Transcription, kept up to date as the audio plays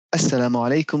Assalamu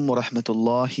alaikum wa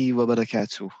rahmatullahi wa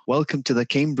barakatuh. Welcome to the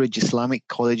Cambridge Islamic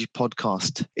College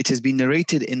podcast. It has been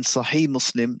narrated in Sahih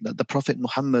Muslim that the Prophet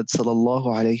Muhammad sallallahu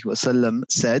alaihi wasallam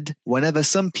said, "Whenever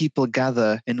some people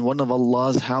gather in one of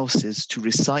Allah's houses to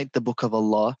recite the Book of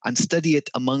Allah and study it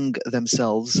among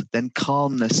themselves, then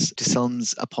calmness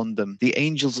descends upon them. The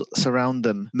angels surround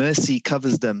them, mercy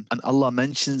covers them, and Allah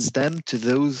mentions them to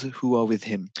those who are with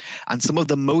Him." And some of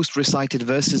the most recited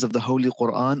verses of the Holy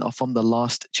Quran are from the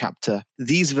last chapter.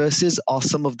 These verses are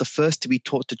some of the first to be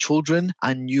taught to children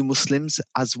and new Muslims,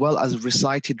 as well as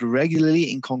recited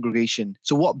regularly in congregation.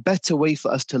 So what better way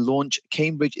for us to launch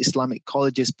Cambridge Islamic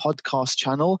College's podcast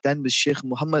channel than with Sheikh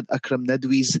Muhammad Akram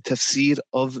Nadwi's Tafsir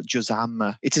of Juz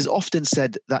Amma. It is often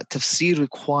said that tafsir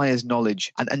requires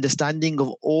knowledge and understanding of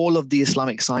all of the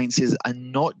Islamic sciences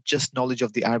and not just knowledge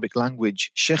of the Arabic language.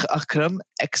 Sheikh Akram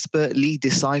expertly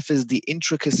deciphers the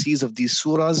intricacies of these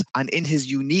surahs and in his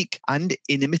unique and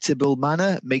inimitable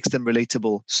manner makes them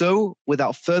relatable. So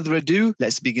without further ado,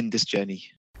 let's begin this journey.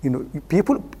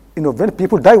 People, when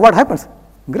people die, what happens?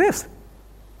 Graves.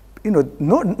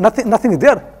 Nothing is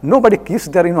there. Nobody keeps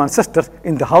their ancestors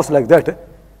in the house like that,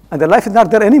 and their life is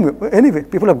not there anyway.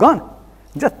 People have gone.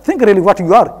 Just think really what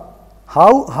you are,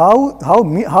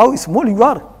 how small you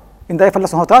are in the eyes of Allah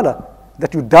subhanahu wa ta'ala,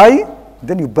 that you die,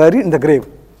 then you bury in the grave,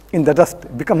 in the dust,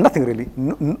 become nothing really,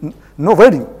 no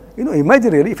value.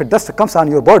 Imagine really if a dust comes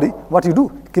on your body, what you do?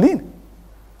 Clean.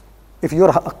 If your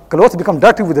clothes become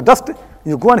dirty with the dust,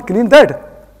 you go and clean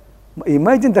that.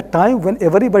 Imagine the time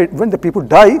when the people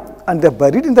die and they're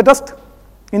buried in the dust,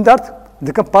 in the earth, they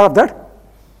become part of that.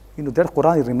 That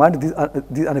Quran is reminding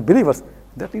these unbelievers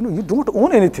that you don't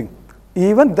own anything.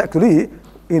 Even actually,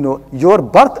 your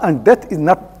birth and death is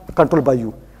not controlled by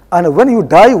you. And when you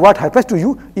die, what happens to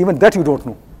you, even that you don't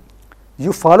know.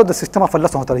 You follow the system of Allah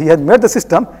subhanahu wa ta'ala. He has made the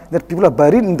system that people are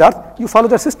buried in that. You follow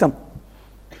that system.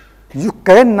 You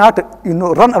cannot,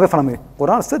 run away from it.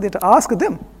 Quran said that ask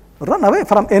them, run away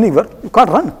from anywhere. You can't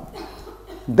run.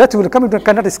 Death will come, you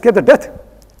cannot escape the death.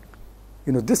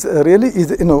 This really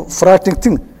is, frightening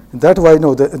thing. That's why,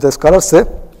 the scholars say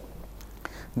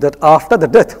that after the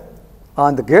death,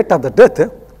 on the gate of the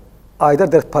death, either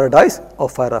there's paradise or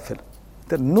fire of hell.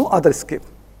 There's no other escape.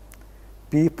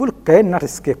 People cannot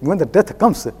escape. When the death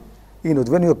comes,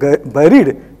 when you're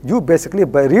buried, you basically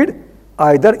buried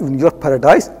either in your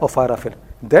paradise or fire of hell.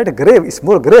 That grave is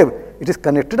small grave. It is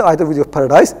connected either with your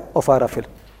paradise or fire of hell.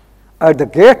 At the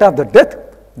gate of the death,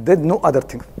 there's no other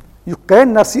thing. You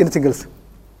cannot see anything else.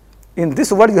 In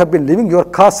this world, you have been living your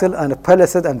castle and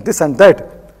palaces and this and that.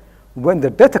 When the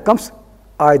death comes,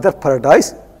 either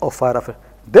paradise or fire of hell.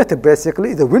 Death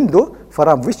basically is a window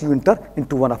from which you enter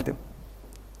into one of them.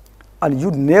 And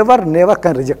you never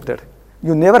can reject it.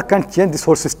 You never can change this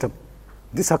whole system.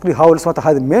 This is actually how Allah subhanahu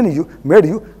wa ta'ala has made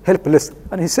you helpless.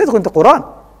 And He says in the Quran,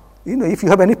 if you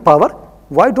have any power,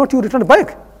 why don't you return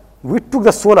back? We took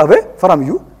the soul away from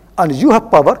you, and you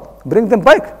have power, bring them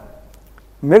back.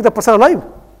 Make the person alive.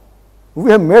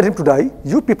 We have made him to die.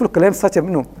 You people claim such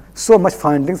so much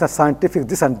findings and scientific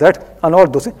this and that and all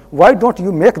those things. Why don't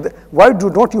you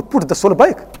put the soul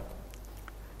back?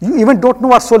 You even don't know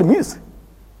what soul means.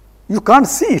 You can't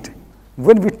see it.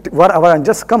 When our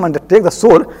angels come and take the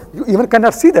soul, you even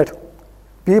cannot see that.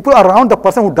 People around the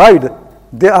person who died,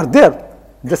 they are there.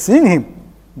 They're seeing him,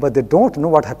 but they don't know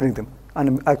what happening to them.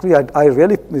 And actually, I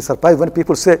really surprised when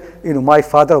people say, my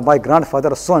father or my grandfather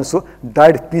or so and so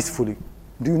died peacefully.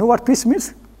 Do you know what peace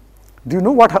means? Do you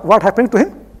know what happened to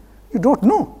him? You don't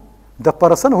know. The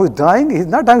person who is dying, he is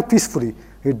not dying peacefully.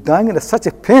 He is dying in such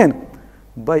a pain.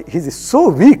 He is so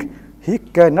weak, he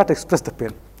cannot express the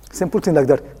pain. Simple thing like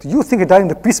that. You think he died in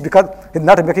the peace because he's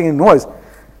not making any noise.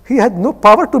 He had no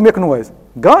power to make noise.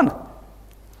 Gone.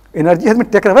 Energy has been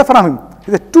taken away from him.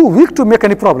 He is too weak to make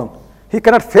any problem. He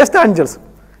cannot face the angels.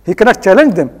 He cannot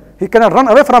challenge them. He cannot run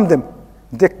away from them.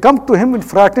 They come to him in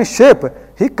frightening shape.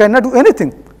 He cannot do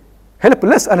anything.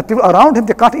 Helpless, and people around him,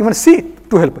 they can't even see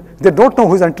to help. They don't know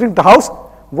who is entering the house,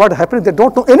 what happened. They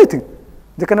don't know anything.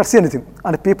 They cannot see anything.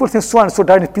 And people think so and so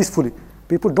died peacefully.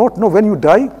 People don't know when you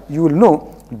die, you will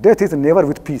know death is never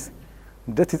with peace.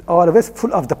 Death is always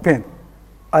full of the pain.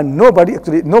 And nobody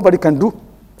can do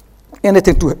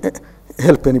anything to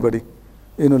help anybody.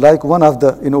 Like one of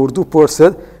the Urdu poets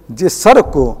said, जिस सर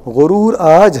को गुरूर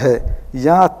आज है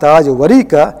यहाँ ताज worry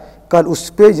का कल उस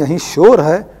पे यहीं शोर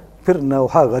है फिर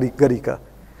नौहा गरी का.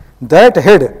 That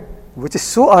head which is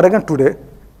so arrogant today,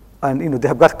 and they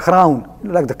have got crown,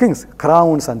 like the kings,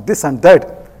 crowns and this and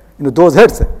that, those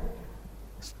heads.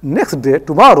 Next day,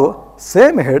 tomorrow,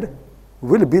 same head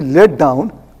will be laid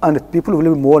down and people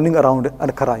will be mourning around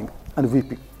and crying and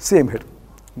weeping. Same head.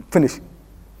 Finish.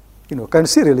 Can you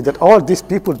see really that all these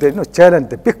people, they challenge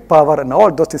the big power and all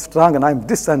those is strong, and I'm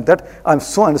this and that, I'm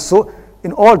so and so,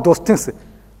 in all those things.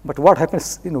 But what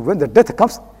happens, when the death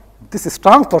comes, this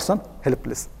strong person,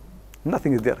 helpless.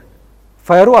 Nothing is there.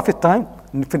 Pharaoh of his time,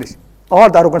 finished. All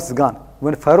the arrogance is gone.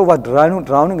 When Pharaoh was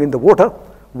drowning in the water,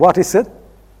 what he said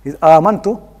is,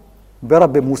 Amantu bi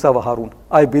Rabbi Musa wa Harun.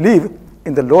 I believe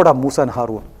in the Lord of Musa and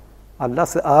Harun. Allah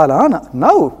said, Alana,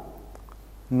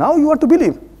 now you want to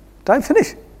believe. Time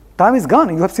finished. Time is gone.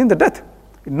 You have seen the death.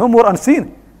 No more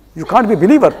unseen. You can't be a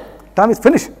believer. Time is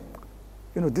finished.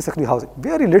 This actually how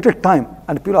very little time,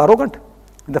 and people are arrogant,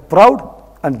 and they're proud,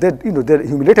 and they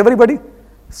humiliate everybody.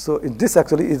 So this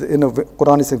actually is,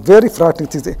 Quran is a very frightening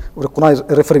thing. The Quran is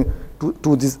referring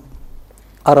to these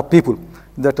Arab people,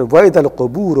 that وَإِذَا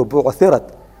الْقُبُورُ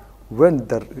بُعْثِرَتْ, when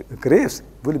the graves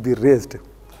will be raised,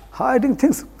 hiding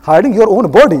things, hiding your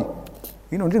own body.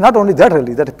 Not only that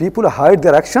really, that people hide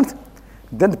their actions,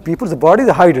 then the people's bodies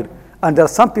are hidden. And there are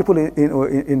some people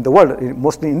in the world,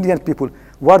 mostly Indian people,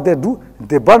 what they do,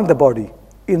 they burn the body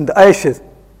in the ashes,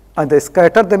 and they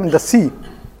scatter them in the sea,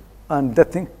 and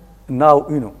that thing now,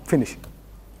 finish.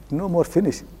 No more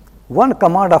finish. One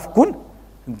command of kun,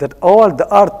 that all the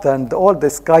earth and all the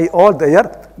sky, all the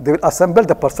air, they will assemble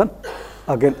the person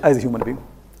again as a human being.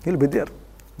 He'll be there.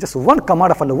 Just one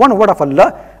command of Allah, one word of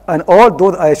Allah, and all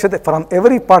those ashes from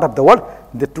every part of the world,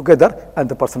 they together, and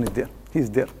the person is there. He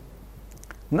is there.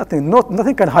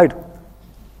 Nothing can hide.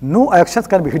 No actions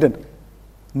can be hidden.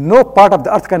 No part of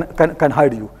the earth can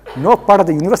hide you. No part of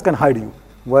the universe can hide you.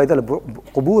 By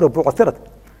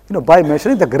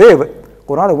mentioning the grave,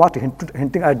 Quran was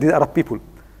hinting at these Arab people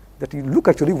that you look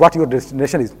actually what your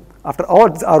destination is. After all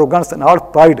this arrogance and all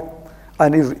pride,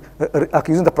 and is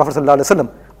accusing the Prophet ﷺ,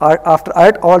 after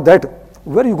all that,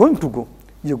 where are you going to go?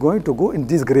 You're going to go in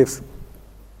these graves.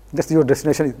 That's your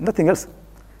destination, is nothing else.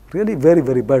 Really very,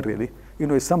 very bad, really.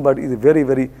 If somebody is very,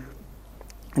 very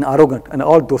arrogant and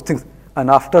all those things, and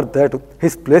after that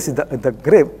his place is the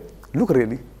grave, look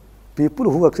really, people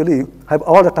who actually have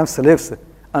all the time slaves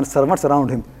and servants around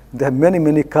him, they have many,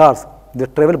 many cars, they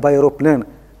travel by aeroplane,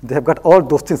 they have got all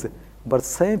those things, but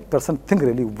same person think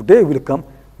really, day will come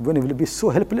when he will be so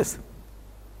helpless.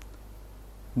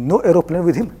 No aeroplane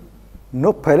with him,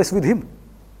 no palace with him,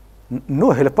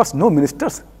 no helpers, no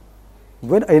ministers.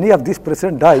 When any of these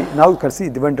presidents die, now you can see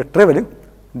when they're traveling,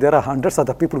 there are hundreds of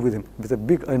the people with him, with a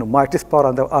big, mightiest power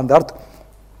on the earth,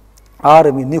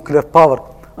 army, nuclear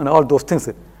power, and all those things.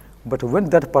 But when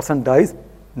that person dies,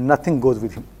 nothing goes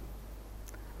with him.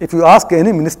 If you ask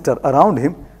any minister around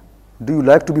him, do you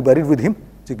like to be buried with him,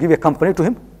 to give a company to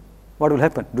him, what will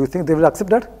happen? Do you think they will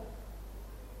accept that?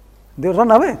 They will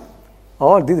run away.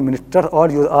 All these ministers,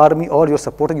 all your army, all your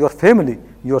supporting, your family,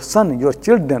 your son, your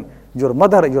children, your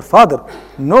mother, your father,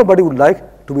 nobody would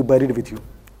like to be buried with you.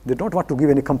 They don't want to give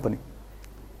any company.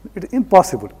 It is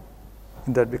impossible.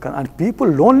 And people,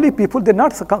 lonely people, they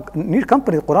not need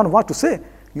company. The Quran wants to say,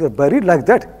 you are buried like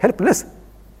that, helpless.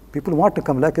 People want to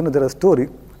come, like, there is a story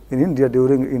in India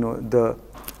during, the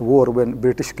war when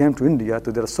British came to India. So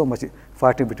there was so much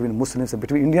fighting between Muslims and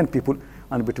between Indian people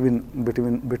and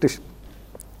between British.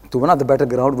 So one of the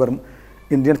battleground where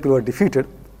Indian people were defeated.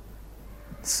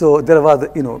 So there was,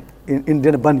 in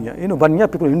Indian Banya. Banya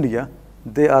people in India,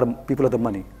 they are people of the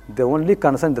money. Their only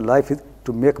concern in life is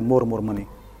to make more and more money.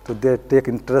 So they take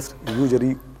interest,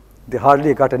 usually they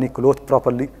hardly got any clothes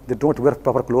properly. They don't wear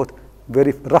proper clothes,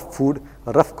 very rough food,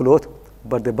 rough clothes.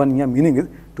 But the Banya meaning is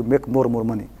to make more and more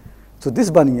money. So this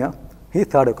Banya, he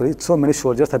thought, okay, so many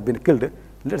soldiers have been killed.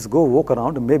 Let's go walk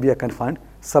around. Maybe I can find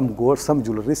some gold, some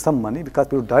jewelry, some money, because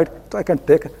people died, so I can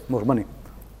take more money.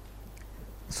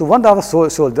 So one of the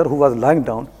soldier who was lying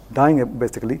down, dying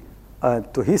basically,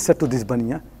 so he said to this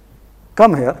Banya,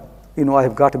 come here, I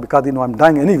have got, because I'm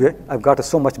dying anyway, I've got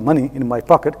so much money in my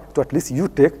pocket, so at least you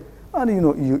take, and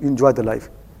you enjoy the life.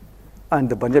 And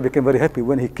the Banya became very happy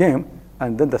when he came,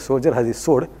 and then the soldier has his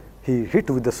sword, he hit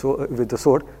with the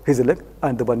sword his leg,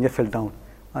 and the Banya fell down.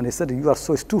 And he said, you are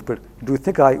so stupid. Do you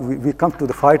think we come to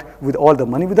the fight with all the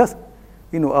money with us?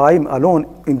 I am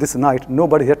alone in this night,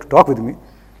 nobody here to talk with me.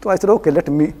 So I said, okay, let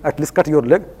me at least cut your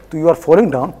leg. So you are falling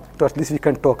down, so at least we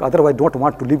can talk. Otherwise, I don't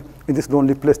want to live in this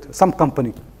lonely place. Some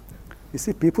company. You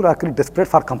see, people are actually desperate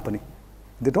for company.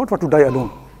 They don't want to die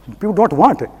alone. People don't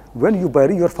want it. When you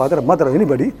bury your father or mother or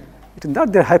anybody, it is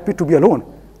not they're happy to be alone,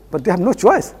 but they have no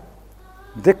choice.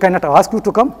 They cannot ask you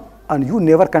to come, and you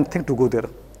never can think to go there.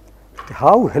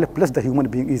 How helpless the human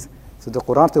being is. So the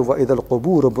Quran says, وَإِذَا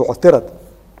الْقُبُورُ بُعْثِرَتْ,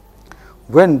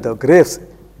 when the graves,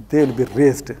 they will be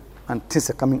raised, and things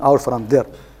are coming out from there.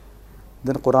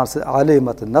 Then Quran says,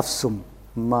 عَلِمَتْ نَفْسٌ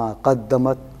مَا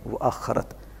قَدَّمَتْ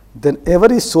وَأَخَّرَتْ. then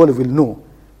every soul will know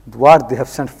what they have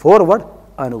sent forward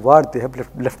and what they have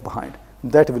left behind.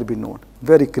 That will be known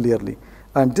very clearly.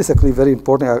 And this is actually very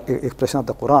important expression of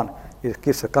the Quran. It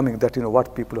keeps coming that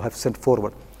what people have sent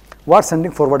forward. What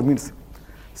sending forward means?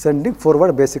 Sending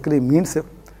forward basically means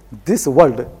this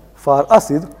world for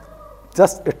us is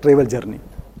just a travel journey.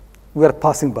 We are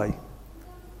passing by.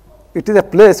 It is a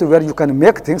place where you can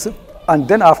make things, and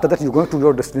then after that you go to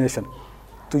your destination.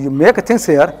 So you make things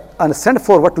here and send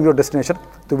forward to your destination.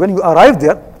 So when you arrive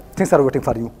there, things are waiting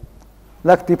for you.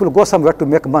 Like people go somewhere to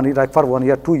make money, like for 1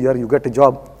 year, 2 years, you get a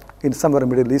job in somewhere in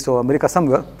Middle East or America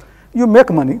somewhere. You make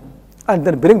money and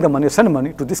then bring the money, send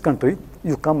money to this country.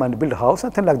 You come and build a house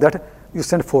and things like that, you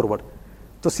send forward.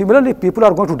 So similarly, people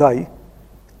are going to die.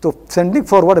 So sending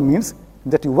forward means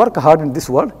that you work hard in this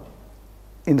world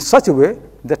in such a way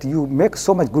that you make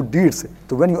so much good deeds.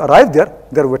 So when you arrive there,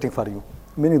 they are waiting for you.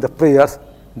 Meaning the prayers,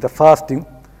 the fasting,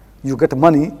 you get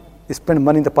money, you spend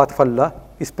money in the path of Allah,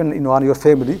 you spend on your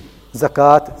family,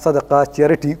 zakat, sadaqah,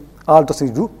 charity, all those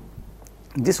things you do.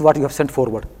 This is what you have sent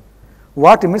forward.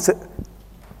 What it means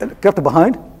kept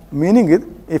behind, meaning is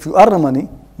if you earn money,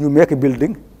 you make a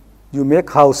building, you make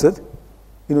houses,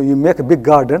 you make big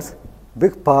gardens,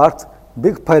 big parks,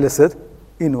 big palaces,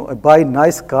 buy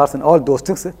nice cars and all those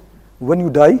things. When you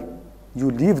die, you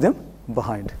leave them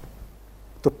behind.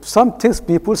 So some things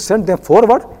people send them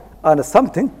forward and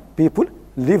something people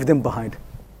leave them behind.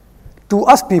 To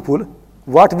us people,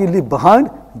 what we leave behind,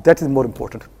 that is more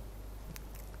important.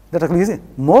 That is easy.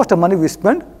 Most money we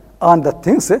spend on the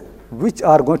things which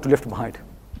are going to left behind.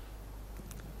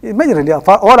 Imagine really,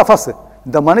 for all of us,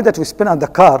 the money that we spend on the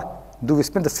car, do we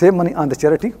spend the same money on the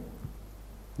charity?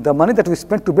 The money that we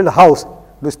spend to build a house, do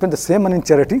we spend the same money in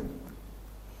charity?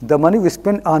 The money we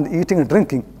spend on eating and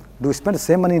drinking, do we spend the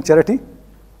same money in charity?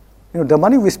 The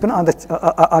money we spend on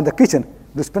the kitchen, do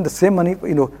we spend the same money for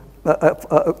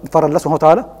Allah subhanahu wa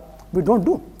ta'ala? We don't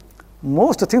do.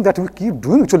 Most things that we keep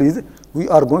doing actually is we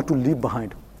are going to leave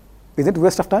behind. Isn't it a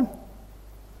waste of time?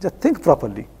 Just think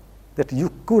properly that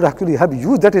you could actually have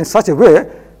used that in such a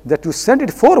way that you send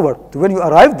it forward. So when you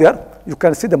arrive there, you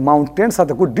can see the mountains of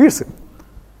the good deeds.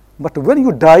 But when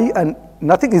you die and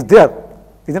nothing is there,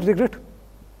 isn't it regret?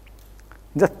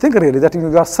 Just think really that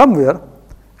you are somewhere,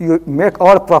 you make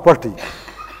all property,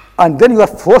 and then you are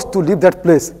forced to leave that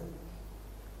place,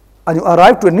 and you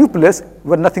arrive to a new place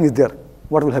where nothing is there.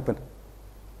 What will happen?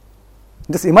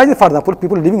 Just imagine, for example,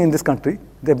 people living in this country,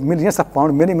 they have millions of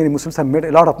pounds, many Muslims have made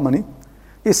a lot of money.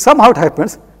 If somehow it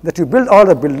happens that you build all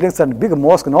the buildings and big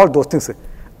mosques and all those things,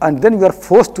 and then you are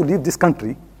forced to leave this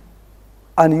country,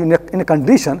 and you in a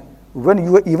condition when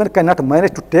you even cannot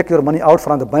manage to take your money out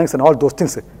from the banks and all those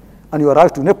things, and you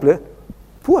arrive to a place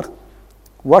poor,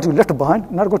 what you left behind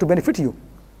not going to benefit you.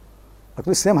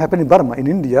 Actually, same happened in Burma, in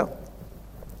India.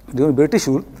 During British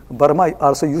rule, Burma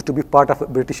also used to be part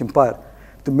of British Empire.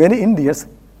 So many Indians,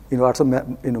 also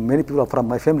many people from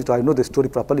my family, so I know the story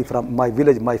properly from my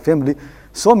village, my family.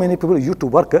 So many people used to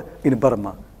work in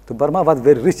Burma. So Burma was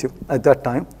very rich at that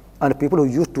time, and people who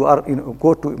used to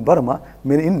go to Burma,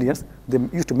 many Indians, they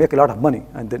used to make a lot of money,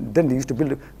 and then they used to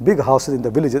build big houses in the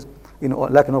villages.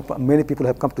 Many people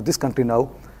have come to this country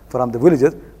now from the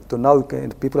villages. So now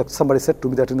somebody said to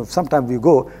me that sometimes we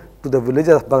go to the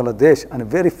villages of Bangladesh and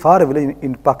very far away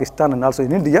in Pakistan and also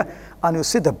in India, and you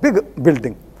see the big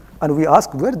building, and we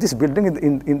ask where this building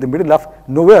in the middle of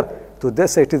nowhere. So they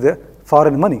say it is the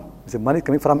foreign money. It's the money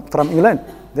coming from England.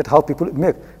 That's how people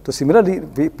make. So similarly,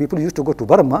 people used to go to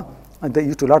Burma and they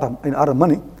used to earn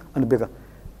money and bigger.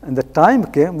 And the time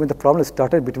came when the problem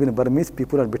started between the Burmese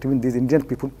people and between these Indian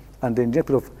people and the Indian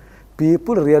people.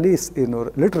 People really,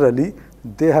 literally,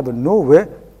 they have no way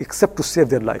except to save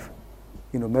their life.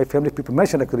 My family people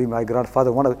mentioned, actually, my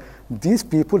grandfather, one of these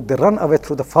people, they run away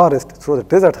through the forest, through the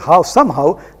desert.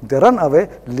 Somehow they run away,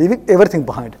 leaving everything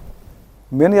behind.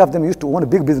 Many of them used to own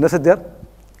big businesses there,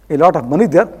 a lot of money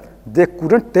there. They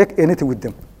couldn't take anything with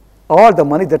them. All the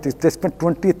money that they spent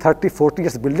 20, 30, 40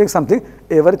 years building something,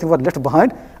 everything was left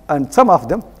behind, and some of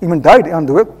them even died on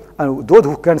the way, and those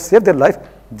who can save their life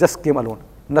just came alone.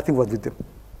 Nothing was with them,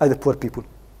 as the poor people.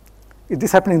 If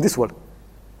this happened in this world,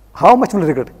 how much will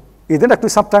regret? Isn't actually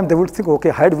sometimes they would think, okay,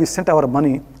 had we sent our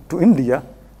money to India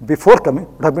before coming, it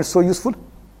would have been so useful.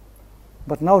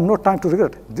 But now no time to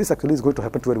regret. This actually is going to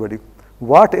happen to everybody.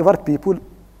 Whatever people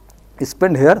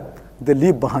spend here, they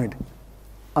leave behind.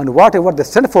 And whatever they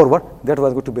send forward, that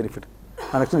was going to benefit.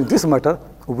 And actually in this matter,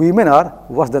 women are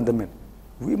worse than the men.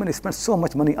 Women spend so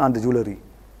much money on the jewelry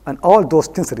and all those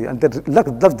things, and they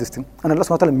love this thing. And Allah subhanahu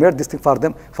wa ta'ala made this thing for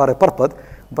them for a purpose,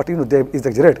 but they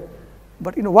exaggerate.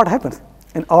 But what happens?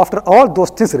 And after all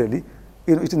those things really,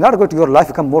 it is not going to your life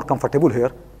become more comfortable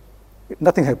here.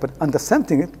 Nothing happen. And the same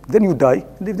thing is, then you die,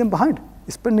 leave them behind.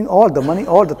 Spending all the money,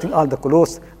 all the thing, all the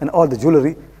clothes, and all the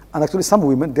jewelry. And actually, some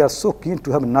women, they are so keen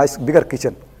to have a nice, bigger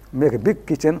kitchen, make a big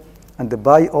kitchen, and they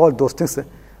buy all those things.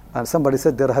 And somebody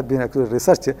said there have been actually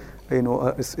research,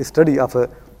 a study of,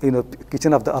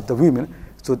 kitchen of the women.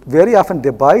 So very often they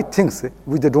buy things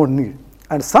which they don't need,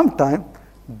 and sometimes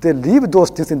they leave those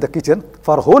things in the kitchen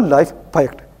for whole life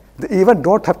packed. They even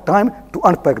don't have time to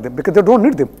unpack them because they don't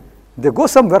need them. They go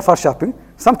somewhere for shopping,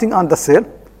 something on the sale,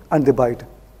 and they buy it.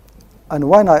 And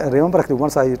when I remember actually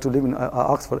once I used to live in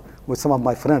Oxford with some of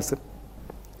my friends,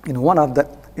 one of the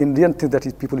Indian things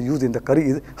that people use in the curry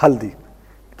is haldi.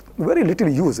 Very little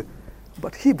use.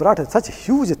 But he brought such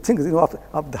huge things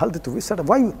of the haldi to we said,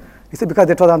 why? He said, because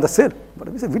that was on the sale. But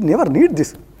we said, we never need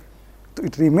this. So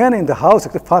it remained in the house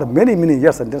for many, many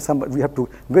years, and then we have to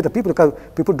get the people because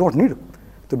people don't need it.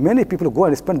 So many people go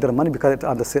and spend their money because it's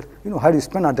on the sale. How do you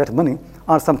spend on that money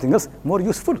on something else more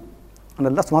useful? And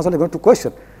Allah subhanahu wa ta'ala is going to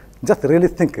question. Just really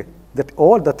think that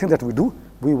all the things that we do,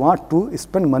 we want to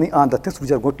spend money on the things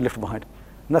which are going to left behind.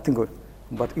 Nothing good.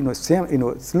 But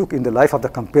look in the life of the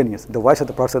companions, the wives of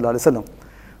the Prophet sallallahu alaihi wasallam.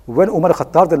 When Umar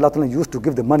Khattab used to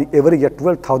give the money every year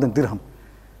 12,000 dirham,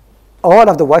 all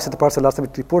of the wives of the Prophet sallallahu alaihi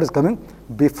wasallam, report is coming,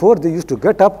 before they used to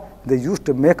get up, they used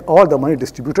to make all the money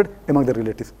distributed among the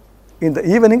relatives. In the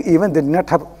evening, even they did not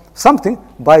have something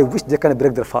by which they can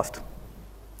break their fast,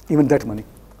 even that money.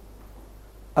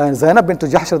 And Zainab bint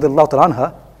Jahsh radiallahu ta'ala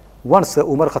anha, once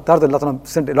Umar Khattab radiallahu ta'ala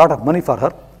sent a lot of money for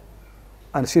her,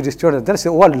 and she restored it. Then she said,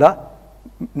 oh Allah,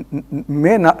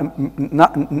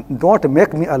 don't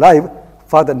make me alive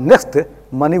for the next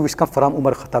money which comes from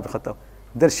Umar Khattab.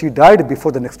 Then she died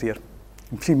before the next year.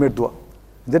 She made dua.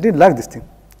 They didn't like this thing.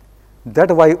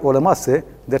 That's why ulama say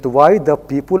that why the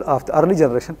people of the early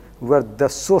generation were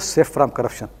so safe from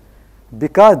corruption.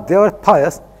 Because they were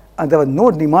pious and there was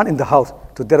no demand in the house.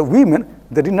 So their women,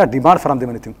 they did not demand from them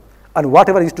anything. And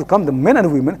whatever used to come, the men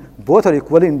and women, both are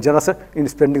equally in generous in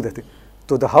spending the thing.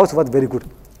 So the house was very good.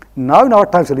 Now in our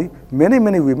times, many,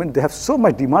 many women, they have so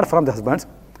much demand from the husbands,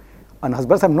 and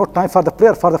husbands have no time for the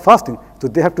prayer, for the fasting. So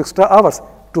they have to extra hours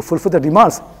to fulfill the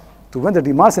demands. So when the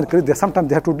demands increase, sometimes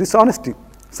they have to do dishonesty,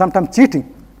 sometimes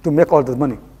cheating to make all the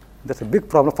money. That's a big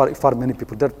problem for many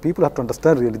people. That people have to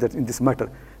understand really that in this matter,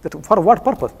 that for what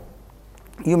purpose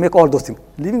you make all those things,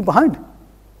 leaving behind.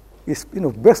 Is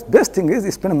best thing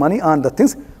is spend money on the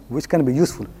things which can be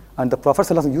useful. And the Prophet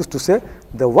ﷺ used to say,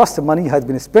 the worst money has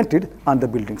been spent on the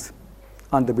buildings,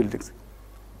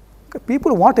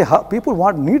 People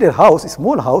need a house, a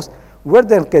small house, where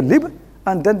they can live,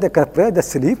 and then they can pray, they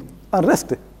sleep and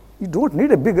rest. You don't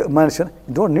need a big mansion.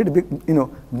 You don't need a big,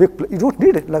 you don't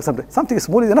need it like something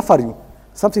small is enough for you.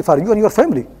 Something for you and your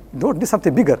family. You don't need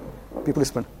something bigger. People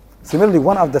spend. Similarly,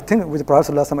 one of the things which the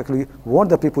Prophet ﷺ actually warned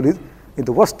the people is,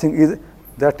 the worst thing is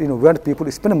that when people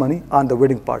spend money on the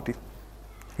wedding party.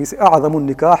 He says, أعظم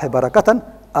النكاح بركة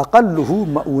أقله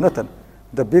مؤونة.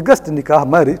 The biggest nikah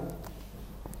marriage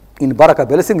in barakah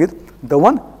blessing is the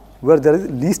one where there is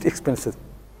least expenses.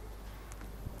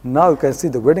 Now you can see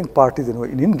the wedding parties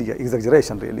in India,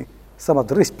 exaggeration really. Some of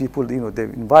the rich people, they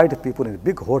invite people in a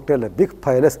big hotel, a big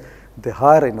palace. They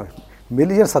hire,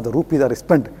 millions of the rupees are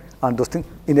spent on those things.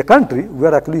 In a country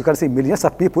where actually you can see millions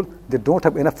of people, they don't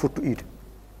have enough food to eat.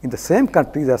 In the same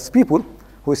country, there's people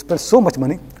who spend so much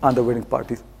money on the wedding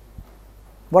parties.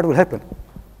 What will happen?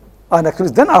 And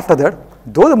actually then after that,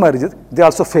 those marriages, they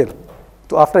also fail.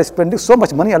 So after spending so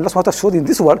much money, Allah subhanahu wa ta'ala shows in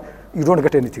this world, you don't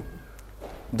get anything.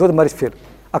 Those marriages fail.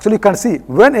 Actually, you can see,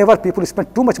 whenever people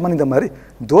spend too much money in the marriage,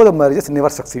 those marriages never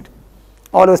succeed.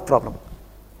 Always problem.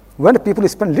 When people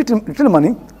spend little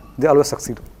money, they always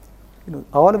succeed.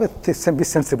 Always be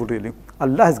sensible really.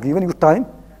 Allah has given you time,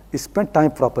 spend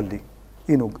time properly.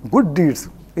 Good deeds,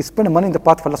 spend money in the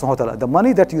path of Allah subhanahu wa ta'ala. The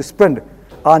money that you spend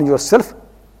on yourself,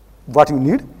 what you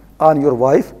need, on your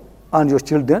wife, on your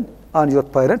children, on your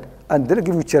parent, and they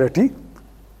give you charity.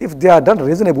 If they are done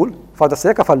reasonable for the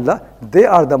sake of Allah, they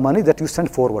are the money that you send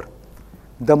forward.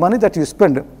 The money that you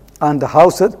spend on the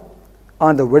houses,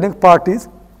 on the wedding parties,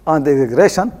 on the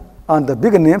exaggeration, on the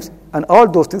big names, and all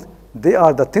those things, they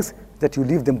are the things that you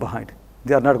leave them behind.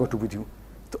 They are not going to be with you.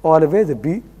 So always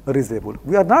be reasonable.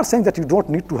 We are not saying that you don't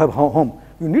need to have a home.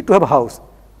 You need to have a house,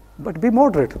 but be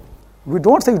moderate. We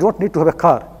don't say you don't need to have a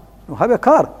car. You have a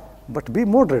car, but be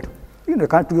moderate. You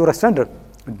can't do your standard.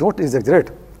 Don't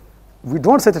exaggerate. We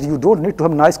don't say that you don't need to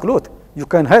have nice clothes. You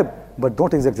can have, but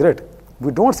don't exaggerate.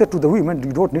 We don't say to the women,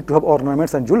 you don't need to have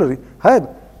ornaments and jewelry. Have,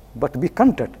 but be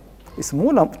content. A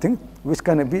small thing which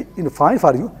can be fine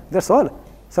for you, that's all.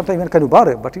 Sometimes even can you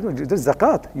borrow, but there is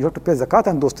zakat. You have to pay zakat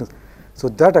on those things. So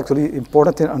that actually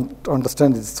important thing to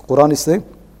understand is Quran is saying,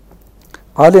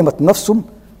 Alimat nafsum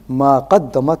ma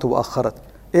qaddamat wa akharat.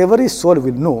 Every soul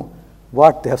will know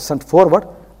what they have sent forward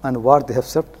and what they have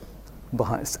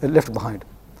left behind.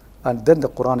 And then the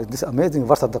Quran is this amazing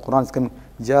verse of the Quran is coming,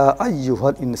 Ya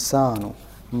ayyuhal insanu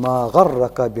ma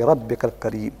gharraka bi rabbikal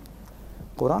kareem.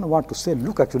 Quran want to say,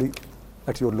 look actually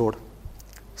at your Lord.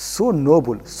 So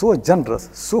noble, so generous,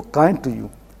 so kind to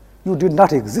you. You did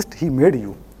not exist, He made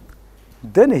you.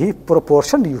 Then He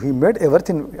proportioned you, He made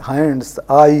everything, hands,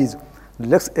 eyes,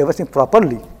 legs, everything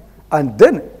properly. And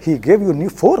then He gave you new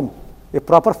form, a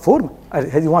proper form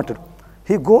as He wanted.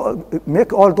 He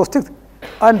make all those things.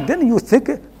 And then you think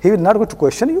He will not go to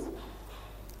question you?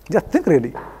 Just think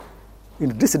really.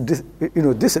 This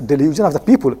delusion of the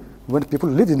people, when people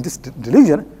live in this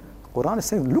delusion, Quran is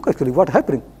saying, look actually what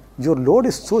happening. Your Lord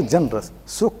is so generous,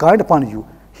 so kind upon you.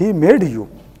 He made you.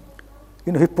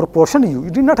 He proportioned you.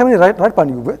 You did not have any right upon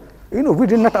you. We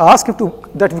did not ask Him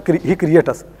He created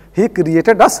us. He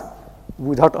created us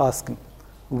without asking.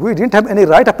 We didn't have any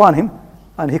right upon Him,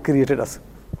 and He created us.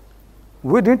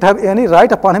 We didn't have any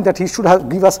right upon Him that He should have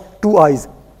give us 2 eyes.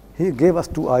 He gave us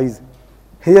 2 eyes,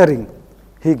 hearing.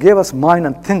 He gave us mind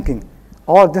and thinking,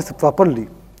 all this properly.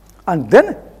 And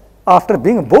then, after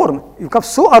being born, you become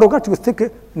so arrogant, you think,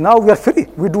 now we are free,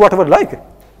 we do whatever like.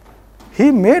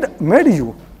 He made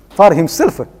you for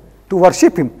Himself, to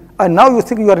worship Him, and now you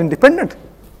think you are independent.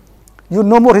 You are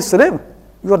no more His slave.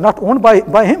 You are not owned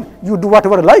by Him. You do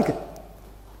whatever like.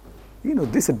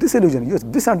 This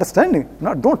disillusion, this understanding.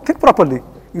 Don't think properly.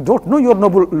 You don't know your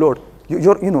noble Lord.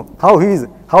 How He is,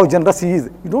 how generous He is.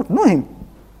 You don't know Him.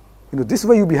 This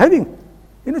way you behaving.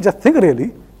 Just think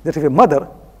really that if a mother,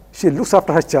 she looks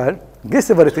after her child, gives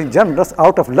everything, generous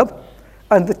out of love,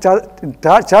 and the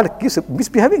child keeps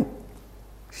misbehaving.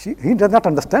 He does not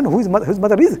understand who his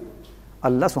mother is.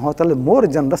 Allah subhanahu wa ta'ala is more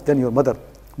generous than your mother,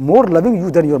 more loving you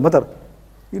than your mother,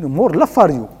 more love for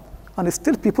you. And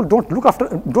still people don't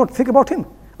think about Him,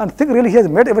 and think really He has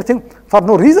made everything for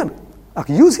no reason.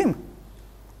 Accuse Him.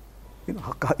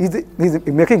 Is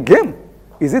He making game?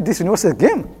 Is it this universe a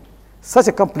game? Such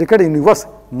a complicated universe,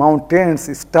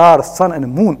 mountains, stars, sun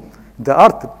and moon, the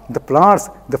earth, the plants,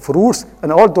 the fruits,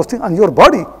 and all those things, and your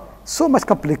body. So much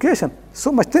complication,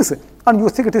 so much things, and you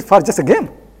think it is for just a game,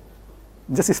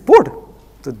 just a sport.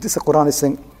 So this Quran is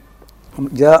saying,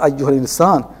 Ya ayyuhal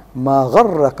insan ma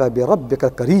gharraka bi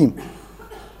rabbika kareem.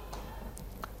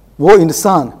 O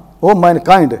insan, O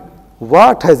mankind,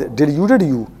 what has deluded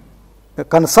you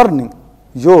concerning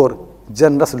your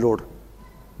generous Lord?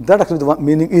 That actually the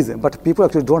meaning is, but people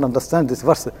actually don't understand this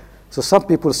verse. So some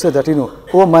people say that,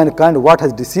 O mankind, what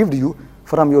has deceived you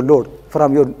from your Lord,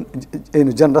 from your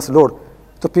generous Lord?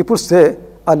 So people say,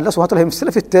 Allah subhanahu wa ta'ala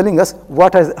Himself is telling us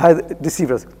what has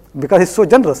deceived us, because He's so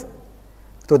generous.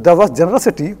 So the word generous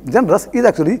is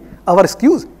actually our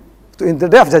excuse. So in the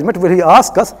day of judgment, when He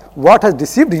asks us, what has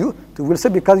deceived you? So we will say,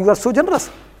 because you are so generous.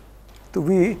 So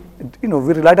we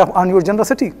relied on your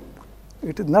generosity.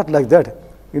 It is not like that.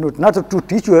 Not to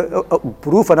teach you a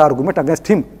proof and argument against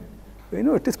Him.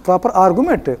 It is proper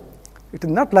argument. It is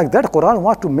not like that. Quran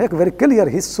wants to make very clear.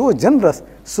 He is so generous,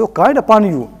 so kind upon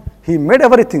you. He made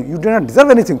everything. You do not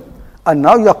deserve anything. And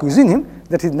now you are accusing Him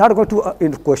that He is not going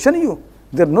to question you.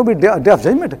 There will no day of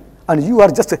judgment. And you are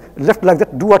just left like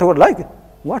that, do whatever like.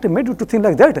 What made you to think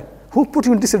like that? Who put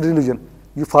you in this delusion?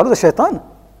 You follow the shaitan.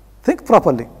 Think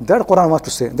properly. That Quran wants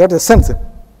to say. That is the sense.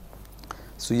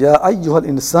 So, Ya ayyuhal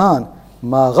insan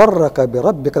ma gharraka bi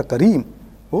rabbika kareem.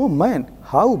 Oh man,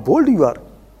 how bold you are.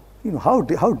 How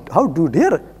do you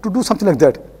dare to do something like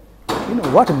that?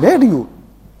 What made you,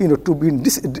 to be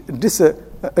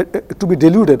to be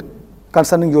deluded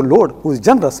concerning your Lord who is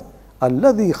generous.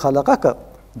 Alladhi khalaqaka,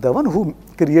 the one who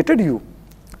created you.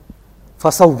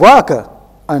 Fasawwaka,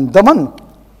 and the one,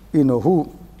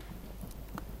 who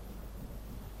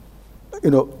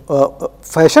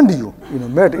fashioned you,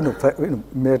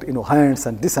 made hands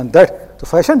and this and that. So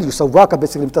fashioned you. Sawwaka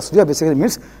basically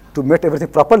means to make everything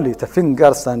properly, the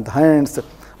fingers and the hands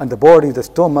and the body, the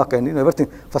stomach and everything.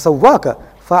 Fasawwaka,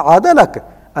 fa'adalak,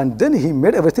 and then He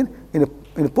made everything in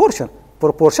a proportion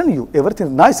you,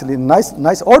 everything nicely,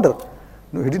 nice order.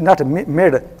 He did not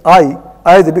made eye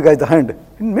as big as the hand.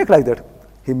 He didn't make like that.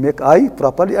 He make eye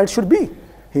properly as it should be.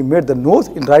 He made the nose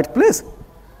in right place.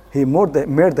 He made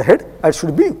the head as it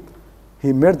should be.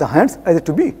 He made the hands as it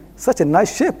to be. Such a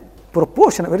nice shape,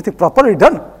 proportion, everything properly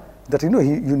done. That you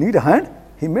need a hand.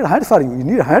 He made hands for you. You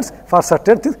need hands for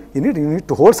certain things. You need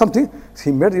to hold something.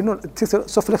 He made things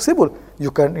so flexible.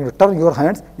 You can turn your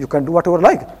hands. You can do whatever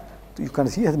like. You can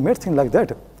see He has made things like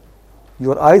that.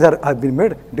 Your eyes have been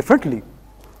made differently.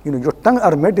 Your tongue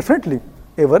are made differently.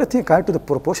 Everything kind to the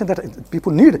proportion that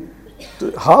people need.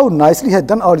 How nicely he has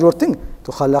done all your thing.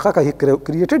 So khalaqaka, he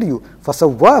created you.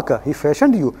 Fasawwaka, he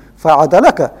fashioned you.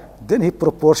 Fa'adalaka, then he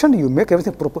proportioned you, make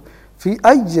everything proper. Fi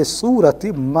ayyi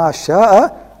surati ma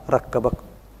sha'a rakkabak.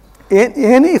 In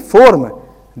any form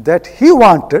that he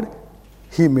wanted,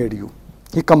 he made you.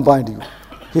 He combined you.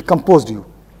 He composed you.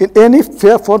 In any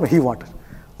fair form he wanted.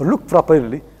 Look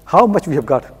properly how much we have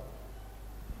got.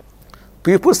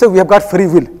 People say we have got free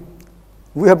will.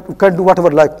 We can do whatever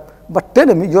like. But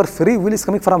tell me, your free will is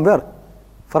coming from where?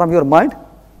 From your mind?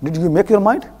 Did you make your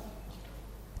mind?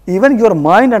 Even your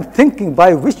mind and thinking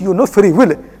by which you know free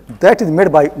will, that is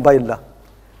made by Allah.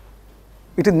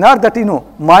 It is not that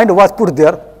mind was put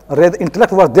there, rather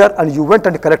intellect was there, and you went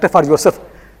and collected for yourself.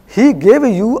 He gave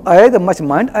you as much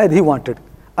mind as he wanted,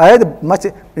 as much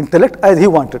intellect as he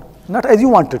wanted, not as you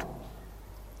wanted.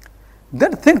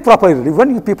 Then think properly.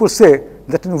 When you people say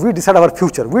that we decide our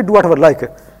future, we do whatever like,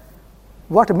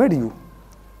 what made you?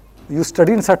 You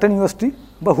study in certain university,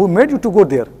 but who made you to go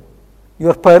there?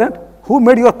 Your parent? Who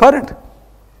made your parent?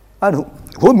 And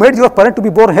who made your parent to be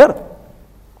born here?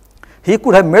 He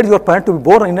could have made your parent to be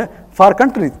born in a far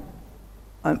country.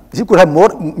 And he could have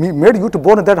made you to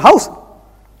born in that house.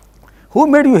 Who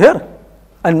made you here?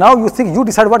 And now you think you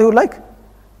decide what you like?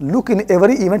 Look in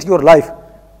every event in your life,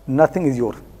 nothing is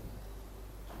yours.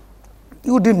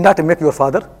 You did not make your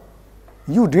father.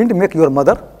 You didn't make your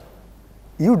mother.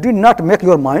 You did not make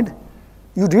your mind.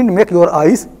 You didn't make your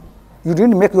eyes. You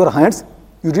didn't make your hands.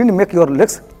 You didn't make your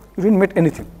legs. You didn't make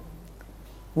anything.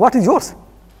 What is yours?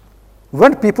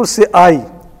 When people say I,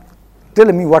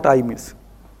 tell me what I means.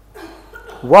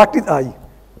 What is I?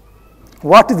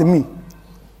 What is me?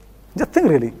 Just think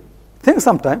really. Think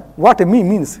sometime what me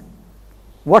means.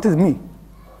 What is me?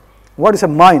 What is a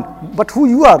mind? But who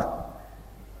you are?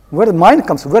 Where the mind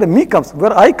comes, where me comes,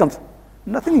 where I comes.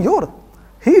 Nothing is yours.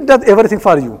 He does everything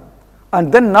for you.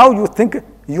 And then now you think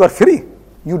you are free.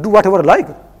 You do whatever you like.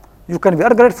 You can be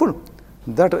ungrateful.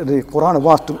 That the Quran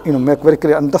wants to make very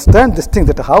clear. Understand this thing,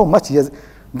 that how much he has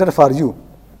done for you.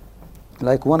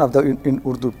 Like one of the in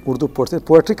Urdu poets,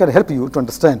 poetry can help you to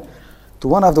understand. So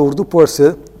one of the Urdu poets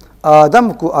says,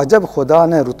 आदम को अजब खुदा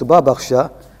ने रुतबा बख्शा,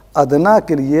 अदना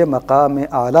के लिए मकाम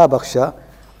आला बख्शा,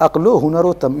 अक्लो हुनर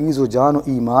व तमीज़ व जान व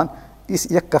ईमान,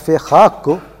 इस एक कफ़े खाक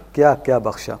को क्या क्या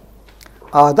बख्शा.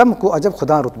 आदम को अजब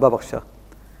खुदा ने रुतबा बख्शा.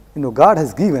 God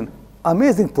has given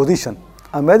amazing position,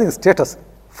 amazing status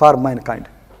for mankind.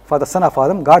 For the son of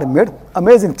Adam, God made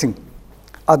amazing thing.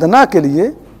 अदना के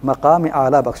लिए मकाम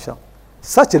आला बख्शा.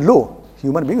 Such a low,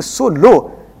 human being so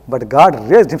low, but God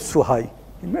raised him so high.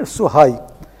 He made so high.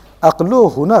 अक्लो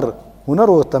हुनर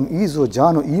व तमीज़ व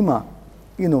जान व ईमा,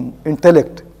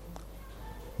 intellect,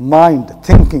 mind,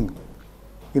 thinking,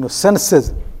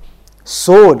 senses,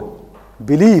 soul,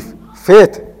 belief,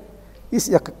 faith. इस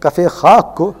एक कफ़े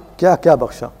खाक को क्या क्या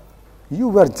बख्शा. You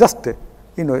were just a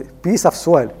piece of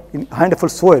soil, in handful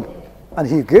soil, and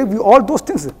he gave you all those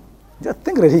things. Just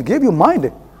think that he gave you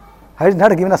mind. Had he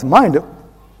not given us mind,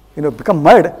 become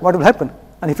mad, what will happen?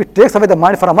 And if he takes away the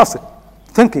mind from us,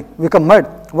 thinking, we become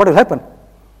mad, what will happen?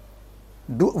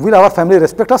 Will our family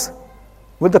respect us?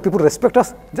 Will the people respect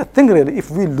us? Just think really, if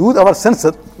we lose our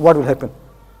senses, what will happen?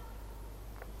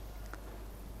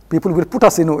 People will put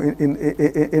us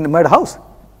in a mad house.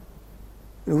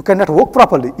 We cannot walk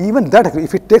properly. Even that,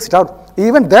 if it takes it out,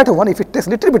 even that one, if it takes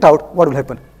a little bit out, what will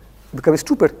happen? Become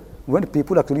stupid. When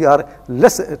people actually are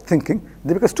less thinking,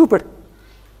 they become stupid.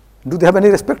 Do they have any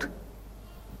respect?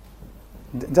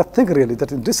 Just think really that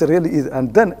this really is,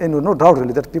 and then no doubt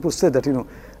really that people say that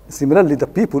similarly the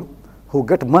people who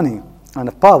get money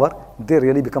and power, they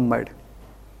really become mad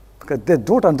because they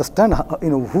don't understand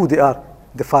who they are.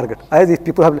 They forget. As if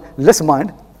people have less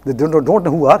mind, they don't know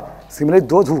who are. Similarly,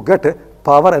 those who get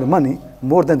power and money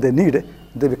more than they need,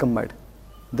 they become mad.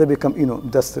 They become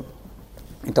just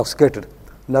intoxicated.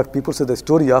 Like people say the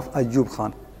story of Ayub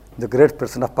Khan, the great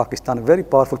person of Pakistan, a very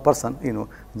powerful person,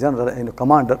 general,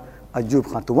 commander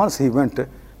Ayub Khan. So once he went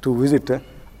to visit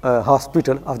a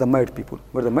hospital of the mad people.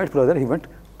 Where the mad people are there, he went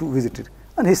to visit it.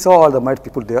 And he saw all the mad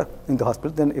people there in the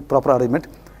hospital, then a proper arrangement.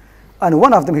 And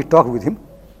one of them, he talked with him,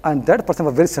 and that person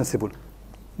was very sensible,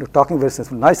 talking very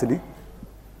sensible, nicely.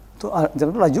 So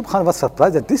General Ayub Khan was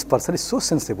surprised that this person is so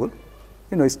sensible,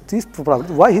 this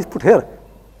probably why he's put here.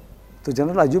 So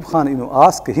General Ayub Khan,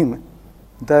 asked him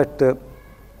that,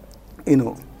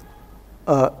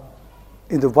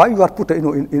 why you are put,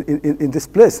 in this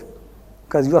place,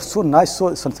 because you are so nice,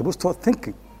 so sensible, so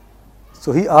thinking.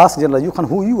 So he asked General Ayub Khan,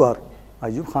 who you are?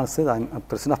 Ayub Khan said, I'm a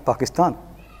person of Pakistan.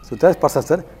 So that person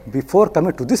said, before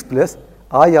coming to this place,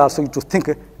 I also used to think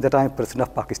that I am President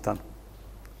of Pakistan.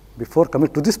 Before coming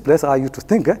to this place, I used to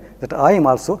think that I am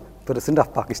also President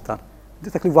of Pakistan.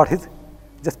 This is actually what it is.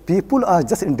 Just people are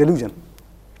just in delusion.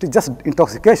 It is just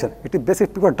intoxication. It is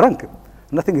basically people are drunk.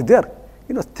 Nothing is there.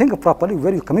 Think properly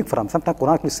where you're coming from. Sometimes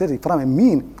Quran says, from a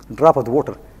mean drop of the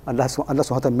water, Allah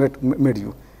subhanahu wa ta'ala made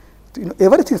you.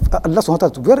 Everything Allah subhanahu wa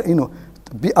ta'ala is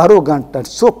very, be arrogant and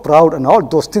so proud and all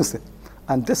those things.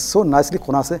 And this so nicely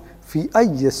Quran says, fi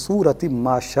ayyi surati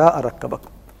ma sha'a rakkabak.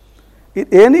 In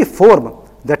any form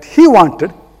that He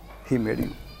wanted, He made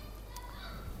you.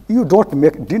 You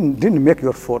didn't make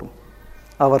your form.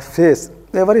 Our face,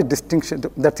 every distinction,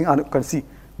 that thing I can see,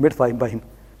 made by Him.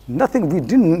 Nothing, we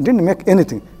didn't make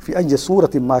anything. في أي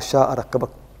سورة ما شاء ركبك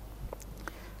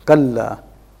كلا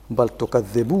بل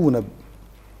تكذبون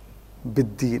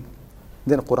بالدين.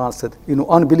 Then Quran said,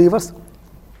 unbelievers,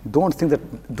 don't think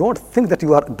that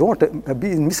you are, don't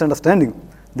be in misunderstanding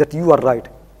that you are right.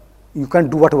 You can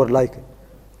do whatever like,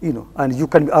 and you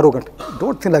can be arrogant.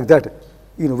 Don't think like that.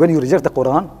 When you reject the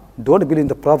Quran, don't believe in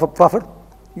the Prophet,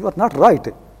 you are not right.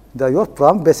 Your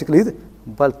problem basically is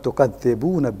بل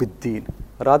تكذبون بالدين.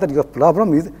 Rather, your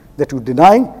problem is that you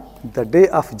denying the day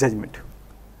of judgment.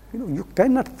 You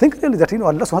cannot think really that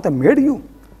Allah subhanahu wa ta'ala made you.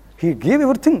 He gave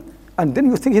everything, and then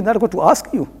you think He's not going to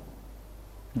ask you.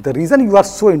 The reason you are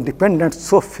so independent,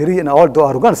 so free, and all the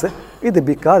arrogance is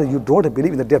because you don't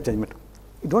believe in the day of judgment.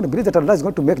 You don't believe that Allah is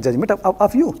going to make judgment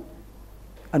of you.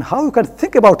 And how you can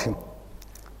think about Him?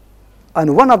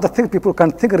 And one of the things people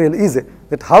can think really is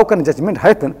that how can judgment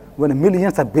happen when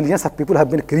millions and billions of people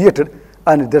have been created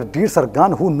and their deeds are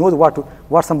gone? Who knows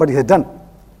what somebody has done?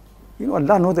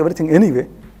 Allah knows everything anyway,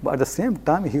 but at the same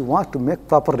time He wants to make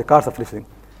proper records of everything.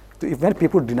 So if when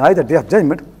people deny the day of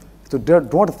judgment, so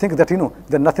don't think that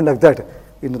there's nothing like that.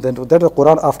 Then the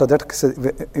Quran after that says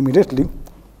immediately,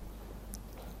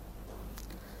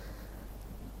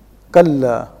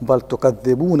 كلا بل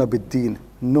تكذبون بالدين.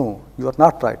 No, you are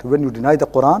not right. When you deny the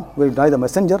Quran, when you deny the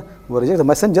messenger, when you reject the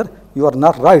messenger, you are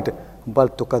not right. بل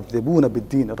تكذبون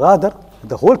بالدين. Rather,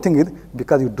 the whole thing is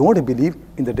because you don't believe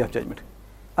in the day of judgment.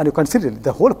 And you consider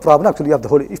the whole problem actually of the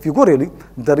whole, if you go really,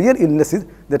 the real illness is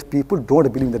that people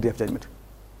don't believe in the day of judgment.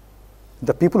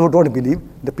 The people who don't believe,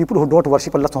 the people who don't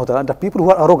worship Allah subhanahu wa ta'ala, the people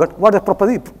who are arrogant, what the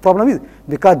problem is?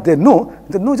 Because they know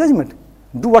there's no judgment.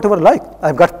 Do whatever like.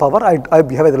 I've got power, I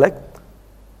behave as I like.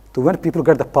 So when people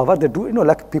get the power, they do,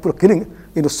 like people killing,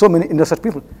 so many innocent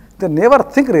people. They never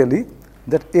think really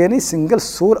that any single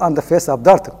soul on the face of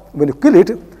the earth, when you kill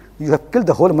it, you have killed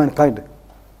the whole mankind.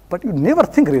 But you never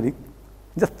think really.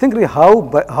 Just think really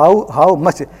how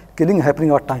much killing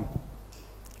happening at time.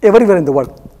 Everywhere in the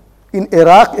world. In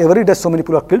Iraq, every day so many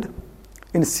people are killed.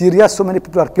 In Syria, so many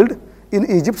people are killed. In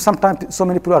Egypt, sometimes so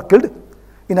many people are killed.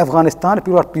 In Afghanistan,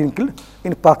 people are being killed.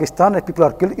 In Pakistan, people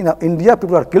are killed. In India,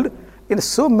 people are killed. In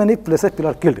so many places, people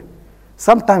are killed.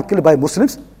 Sometimes killed by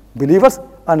Muslims, believers,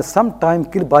 and sometimes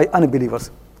killed by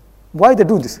unbelievers. Why they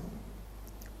do this?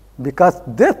 Because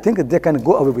they think they can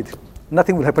go away with it.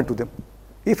 Nothing will happen to them.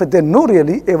 If they know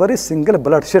really every single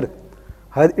bloodshed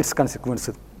has its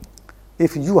consequences.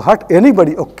 If you hurt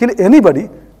anybody or kill anybody,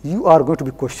 you are going to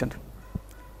be questioned.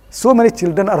 So many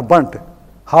children are burnt,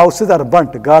 houses are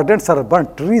burnt, gardens are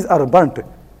burnt, trees are burnt,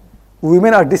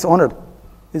 women are dishonored.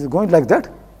 Is it going like that?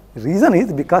 Reason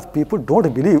is because people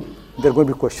don't believe they are going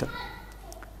to be questioned.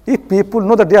 If people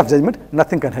know the day of judgment,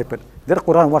 nothing can happen. The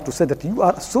Quran wants to say that you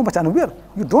are so much unaware.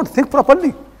 You don't think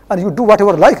properly and you do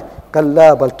whatever like.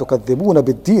 كَلَّا بَلْ تُكَذِّبُونَ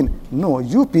بِالدِّينِ. No,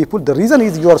 you people, the reason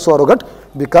is you are so arrogant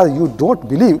because you don't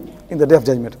believe in the day of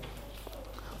judgment.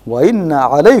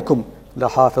 وَإِنَّا عَلَيْكُمْ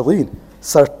لَحَافِظِينَ.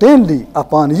 Certainly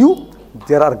upon you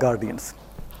there are guardians.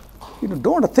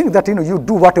 Don't think that you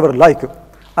do whatever like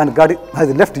and God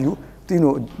has left you.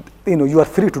 You are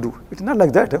free to do. It's not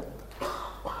like that.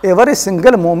 Every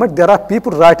single moment there are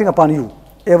people writing upon you.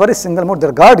 Every single moment there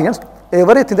are guardians.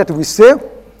 Everything that we say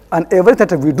and everything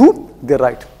that we do, they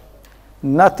write.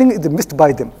 Nothing is missed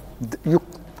by them. You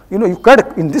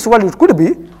can't, in this world it could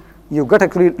be, you got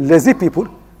actually lazy people.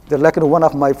 They're like one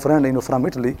of my friend from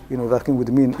Italy, working with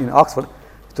me in Oxford.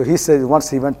 So he said once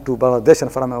he went to Bangladesh,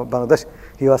 and from Bangladesh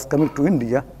he was coming to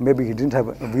India. Maybe he didn't have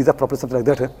a visa problem, something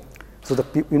like that. So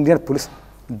the Indian police,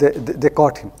 they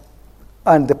caught him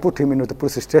and they put him into the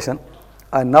police station,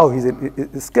 and now he's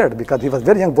scared because he was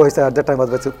very young boy. At that time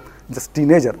was just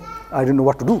teenager. I didn't know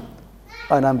what to do,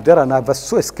 and I'm there and I was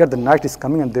so scared. The night is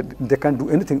coming and they can't do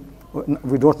anything.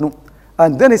 We don't know.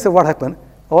 And then he said, what happened?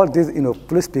 All these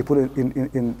police people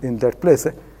in that place,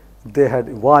 they had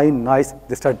wine, nice.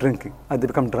 They start drinking and they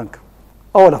become drunk.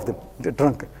 All of them, they're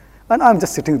drunk. And I'm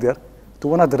just sitting there. To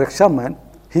one of the rickshaw man,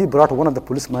 he brought one of the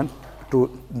policemen to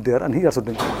there, and he also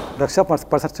doing. The shop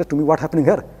person said to me, "What happening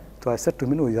here?" So I said to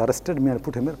him, "No, you arrested me and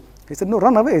put him here." He said, "No,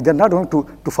 run away. They're not going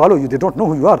to follow you. They don't know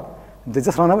who you are. They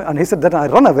just run away." And he said that I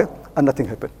run away and nothing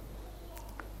happened.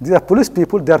 These are police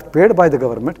people. They are paid by the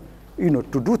government,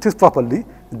 to do things properly.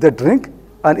 They drink,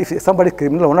 and if somebody is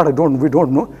criminal or not, we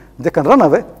don't know. They can run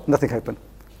away, nothing happen.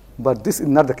 But this is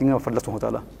not the kingdom of Allah subhanahu wa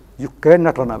ta'ala. You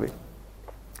cannot run away.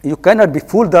 You cannot be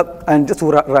fooled and just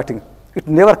writing. It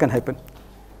never can happen.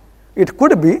 It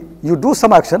could be you do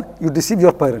some action, you deceive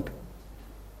your parent.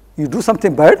 You do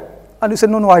something bad, and you say,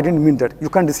 no, I didn't mean that. You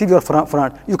can deceive your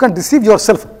friend. You can deceive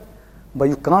yourself. But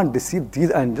you can't deceive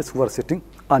these angels who are sitting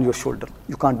on your shoulder.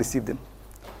 You can't deceive them.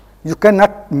 You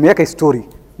cannot make a story.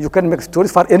 You can make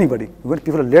stories for anybody. When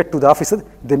people are late to the offices,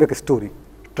 they make a story.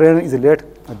 Train is late,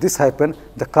 this happened,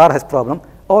 the car has problem.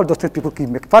 All those things people keep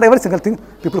making. For every single thing,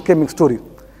 people can make story.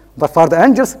 But for the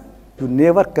angels, you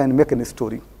never can make any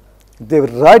story. They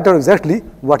will write down exactly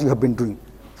what you have been doing.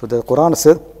 So the Quran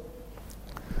says,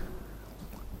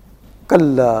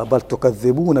 كَلَّا بَلْ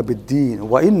تُكَذِّبُونَ بِالدِّينِ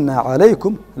وَإِنَّا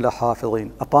عَلَيْكُمْ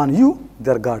لَحَافِظِينَ. Upon you,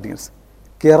 they are guardians.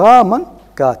 Kiraman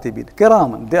katibin.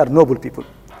 Kiraman, they are noble people.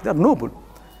 They are noble.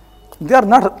 They are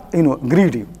not,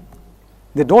 greedy.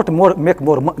 They don't want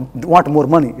more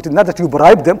money. It is not that you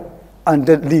bribe them and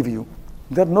they leave you.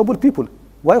 They are noble people.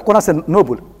 Why Quran says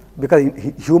noble? Because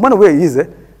human way is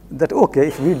that okay,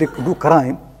 if we do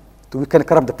crime, so we can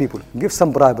corrupt the people, give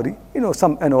some bribery,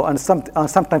 and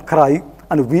sometimes cry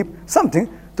and weep, something,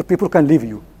 the people can leave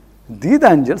you. These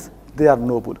angels, they are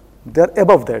noble. They are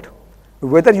above that.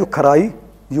 Whether you cry,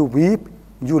 you weep,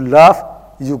 you laugh,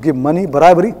 you give money,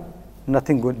 bribery,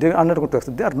 nothing good. They are not going to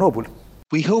accept. They are noble.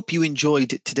 We hope you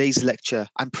enjoyed today's lecture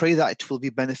and pray that it will be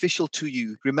beneficial to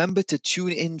you. Remember to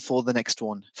tune in for the next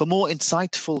one. For more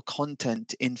insightful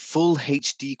content in full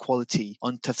HD quality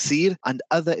on tafsir and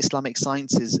other Islamic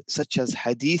sciences such as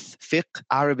hadith, fiqh,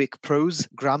 Arabic prose,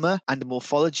 grammar and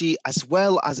morphology, as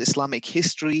well as Islamic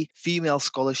history, female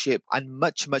scholarship and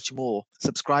much, much more,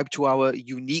 subscribe to our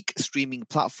unique streaming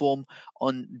platform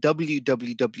on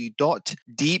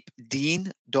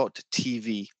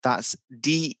www.deepdeen.tv. That's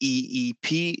DEEPDEEN.tv.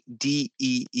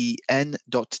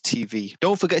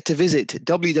 Don't forget to visit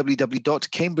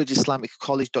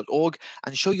www.cambridgeislamicccollege.org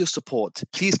and show your support.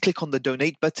 Please click on the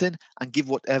donate button and give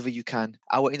whatever you can.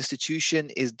 Our institution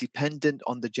is dependent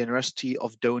on the generosity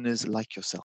of donors like yourself.